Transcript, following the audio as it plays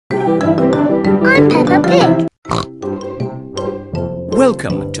I'm Peppa Pig.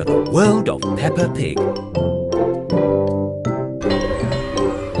 Welcome to the world of Peppa Pig.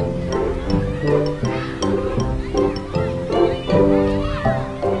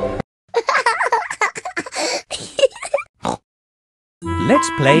 Let's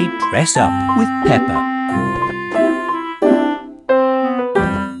play Dress Up with Peppa.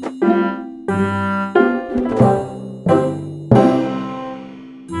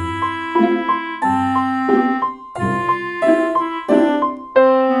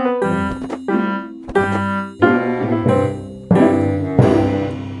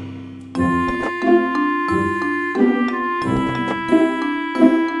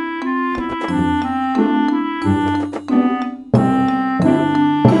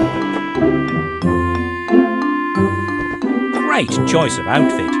 Great choice of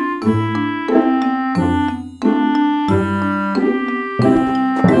outfit.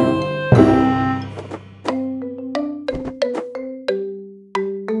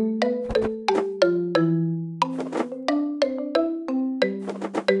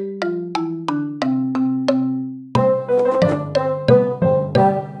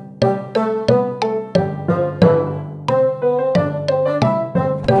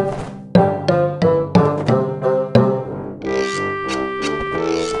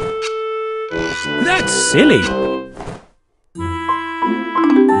 That's silly.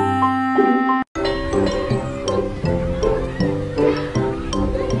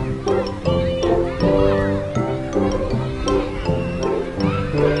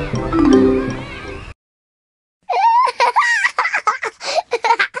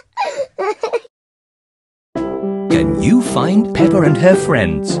 Can you find Peppa and her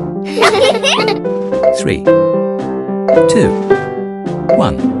friends? 3, 2,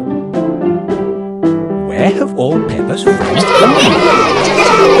 1. Where have all Peppa's friends gone?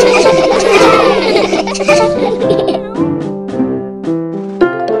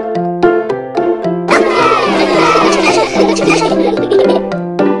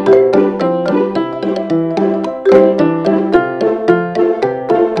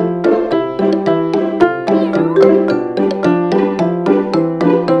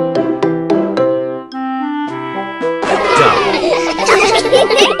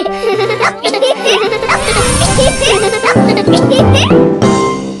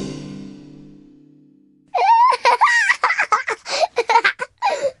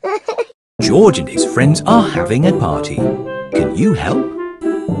 George and his friends are having a party. Can you help?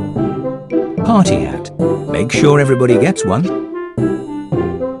 Party hat. Make sure everybody gets one.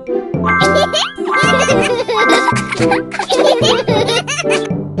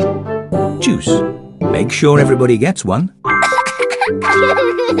 Juice. Make sure everybody gets one.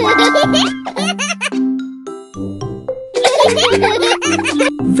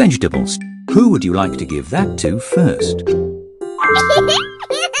 Vegetables. Who would you like to give that to first?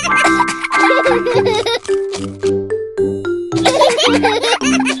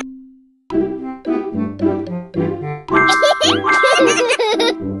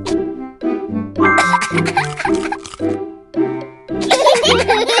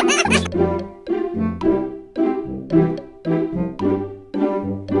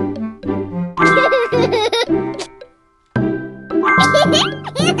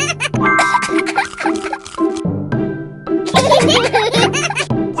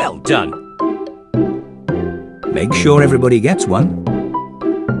 Well done. Make sure everybody gets one.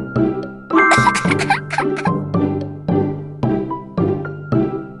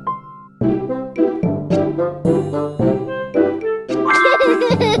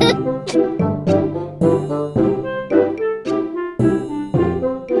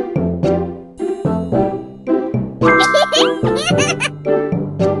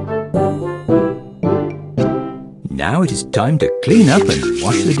 Now it is time to clean up and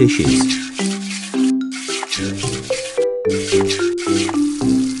wash the dishes.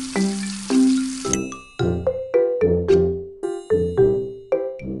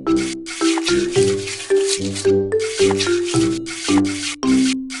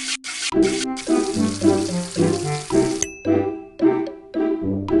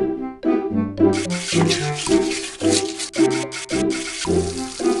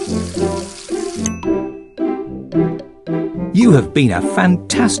 You have been a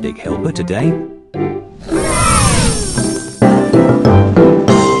fantastic helper today.